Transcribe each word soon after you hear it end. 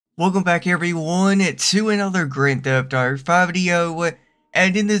Welcome back everyone to another Grand Theft Auto 5 video,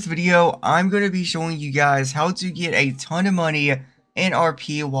 and in this video I'm going to be showing you guys how to get a ton of money in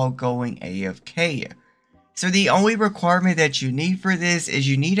RP while going AFK. So the only requirement that you need for this is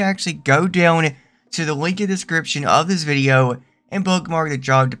you need to actually go down to the link in the description of this video and bookmark the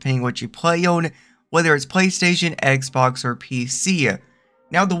job depending what you play on, whether it's PlayStation, Xbox, or PC.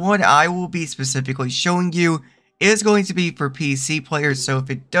 Now the one I will be specifically showing you is going to be for PC players, so if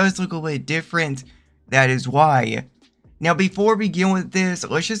it does look a bit different, that is why. Now before we begin with this,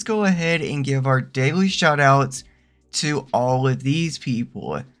 let's just go ahead and give our daily shoutouts to all of these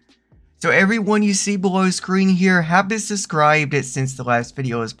people. So everyone you see below screen here have been subscribed since the last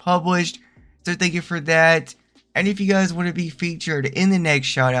video was published, so thank you for that. And if you guys want to be featured in the next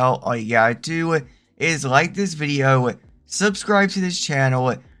shoutout, all you gotta do is like this video, subscribe to this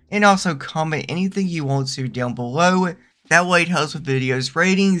channel, and also comment anything you want to down below. That way it helps with videos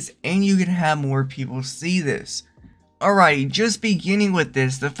ratings and you can have more people see this. Alrighty, just beginning with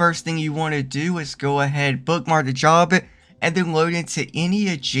this, the first thing you want to do is go ahead, bookmark the job, and then load into any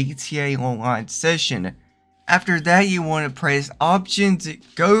GTA Online session. After that, you want to press options,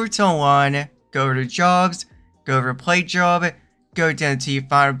 go to online, go to jobs, go to play job, go down until you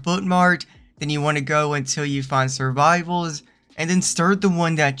find bookmarked, then you want to go until you find survivals, and then start the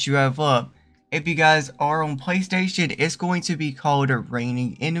one that you have up. If you guys are on PlayStation, it's going to be called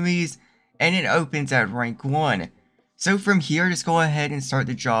Raining Enemies, and it opens at rank 1. So from here, just go ahead and start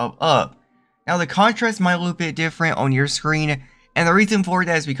the job up. Now the contrast might look a bit different on your screen, and the reason for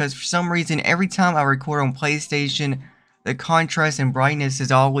that is because for some reason, every time I record on PlayStation, the contrast and brightness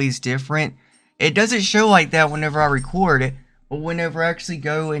is always different. It doesn't show like that whenever I record, but whenever I actually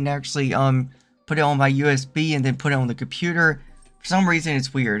go and actually put it on my USB and then put it on the computer, for some reason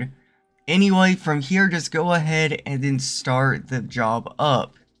it's weird. Anyway, from here just go ahead and then start the job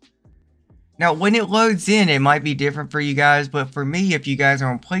up. Now when it loads in, it might be different for you guys, but for me, if you guys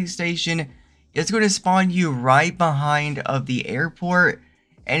are on PlayStation, it's going to spawn you right behind of the airport,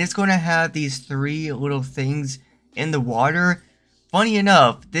 and it's going to have these 3 little things in the water. Funny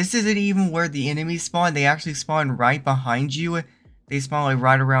enough, this isn't even where the enemies spawn, they actually spawn right behind you. They spawn like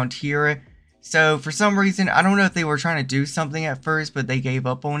right around here. So for some reason, I don't know if they were trying to do something at first, but they gave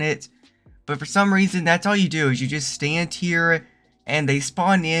up on it. But for some reason, that's all you do is you just stand here and they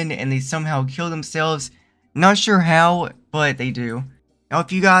spawn in and they somehow kill themselves. Not sure how, but they do. Now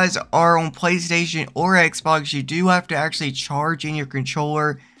if you guys are on PlayStation or Xbox, you do have to actually charge in your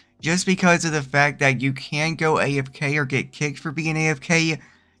controller just because of the fact that you can go AFK or get kicked for being AFK.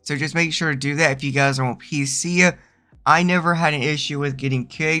 So just make sure to do that if you guys are on PC. I never had an issue with getting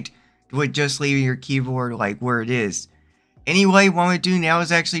kicked with just leaving your keyboard like where it is. Anyway, what I'm going to do now is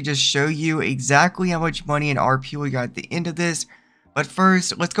actually just show you exactly how much money in RP we got at the end of this. But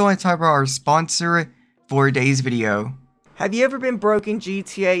first, let's go and talk about our sponsor for today's video. Have you ever been broke in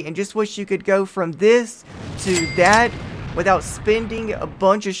GTA and just wish you could go from this to that without spending a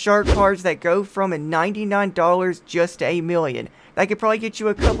bunch of shark cards that go from $99 just to $1 million? That could probably get you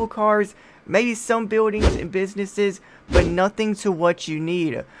a couple cars, maybe some buildings and businesses, but nothing to what you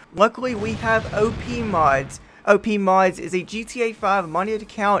need. Luckily, we have OP Mods. OP Mods is a GTA 5 money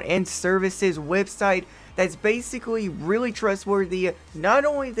account and services website that's basically really trustworthy. Not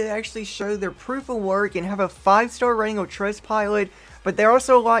only do they actually show their proof of work and have a 5-star rating on Trustpilot, but they're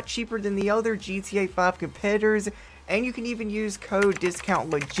also a lot cheaper than the other GTA 5 competitors, and you can even use code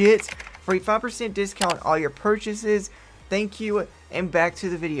DISCOUNTLEGIT for a 5% discount on all your purchases. Thank you, and back to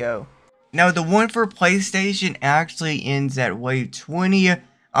the video. Now the one for PlayStation actually ends at wave 20.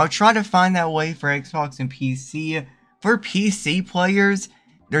 I'll try to find that wave for Xbox and PC. For PC players,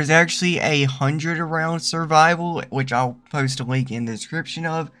 there's actually 100 round survival, which I'll post a link in the description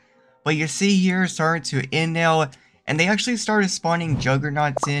of. But you see here, it's starting to end now, and they actually started spawning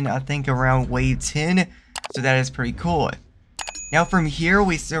juggernauts in, I think around wave 10, so that is pretty cool. Now from here,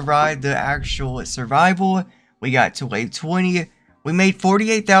 we survived the actual survival. We got to wave 20. We made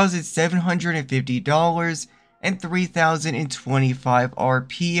 $48,750 and 3,025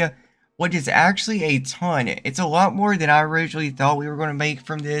 RP, which is actually a ton. It's a lot more than I originally thought we were going to make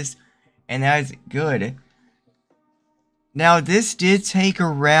from this, and that is good. Now this did take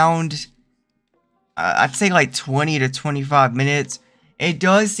around, I'd say like 20 to 25 minutes. It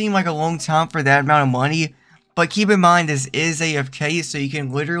does seem like a long time for that amount of money, but keep in mind this is AFK, so you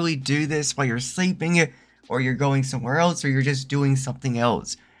can literally do this while you're sleeping, or you're going somewhere else, or you're just doing something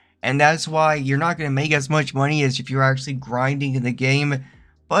else. And that's why you're not going to make as much money as if you're actually grinding in the game,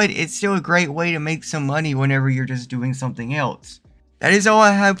 but it's still a great way to make some money whenever you're just doing something else. That is all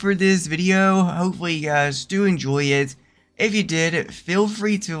I have for this video. Hopefully you guys do enjoy it. If you did, feel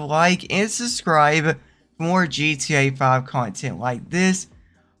free to like and subscribe for more GTA 5 content like this.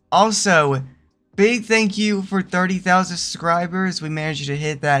 Also, big thank you for 30,000 subscribers. We managed to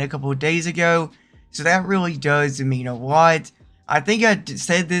hit that a couple of days ago, so that really does mean a lot. I think I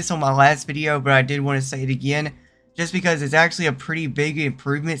said this on my last video, but I did want to say it again, just because it's actually a pretty big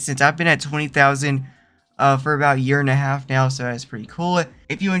improvement since I've been at 20,000 for about a year and a half now, so that's pretty cool.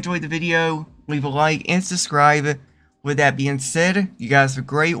 If you enjoyed the video, leave a like and subscribe. With that being said, you guys have a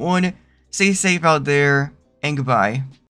great one. Stay safe out there, and goodbye.